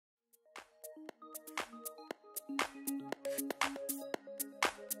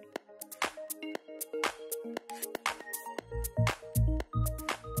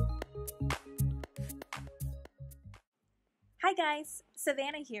Hi guys,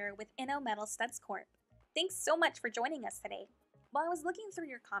 Savannah here with Inno Metal Studs Corp. Thanks so much for joining us today. While I was looking through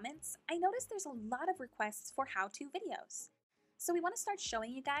your comments, I noticed there's a lot of requests for how-to videos. So we want to start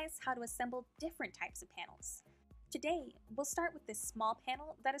showing you guys how to assemble different types of panels. Today, we'll start with this small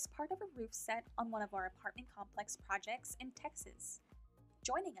panel that is part of a roof set on one of our apartment complex projects in Texas.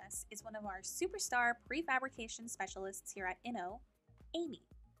 Joining us is one of our superstar prefabrication specialists here at Inno, Amy.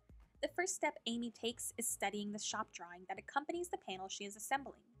 The first step Amy takes is studying the shop drawing that accompanies the panel she is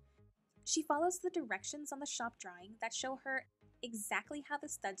assembling. She follows the directions on the shop drawing that show her exactly how the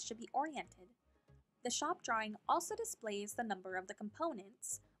studs should be oriented. The shop drawing also displays the number of the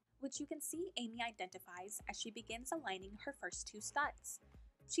components, which you can see Amy identifies as she begins aligning her first two studs.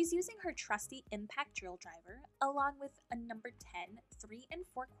 She's using her trusty impact drill driver along with a number 10 3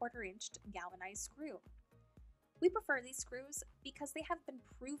 4/4 inch galvanized screw. We prefer these screws because they have been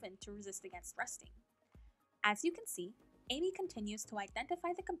proven to resist against rusting. As you can see, Amy continues to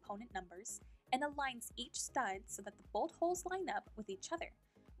identify the component numbers and aligns each stud so that the bolt holes line up with each other,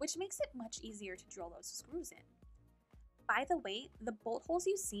 which makes it much easier to drill those screws in. By the way, the bolt holes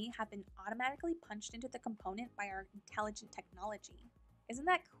you see have been automatically punched into the component by our intelligent technology. Isn't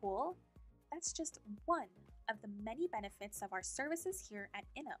that cool? That's just one of the many benefits of our services here at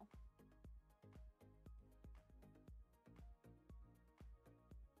Inno.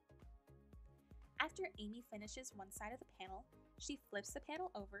 After Amy finishes one side of the panel, she flips the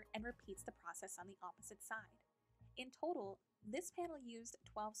panel over and repeats the process on the opposite side. In total, this panel used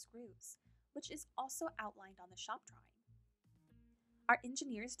 12 screws, which is also outlined on the shop drawing. Our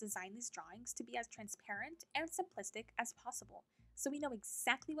engineers designed these drawings to be as transparent and simplistic as possible, so we know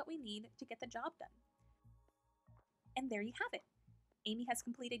exactly what we need to get the job done. And there you have it. Amy has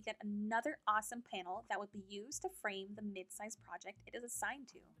completed yet another awesome panel that would be used to frame the mid-size project it is assigned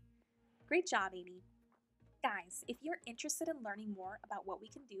to. Great job, Amy. Guys, if you're interested in learning more about what we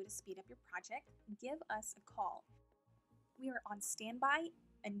can do to speed up your project, give us a call. We are on standby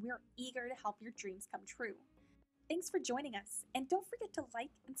and we're eager to help your dreams come true. Thanks for joining us, and don't forget to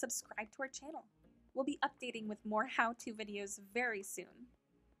like and subscribe to our channel. We'll be updating with more how-to videos very soon.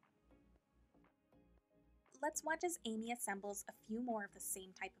 Let's watch as Amy assembles a few more of the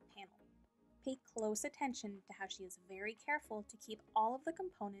same type of panel. Pay close attention to how she is very careful to keep all of the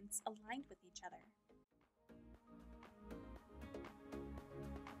components aligned with each other.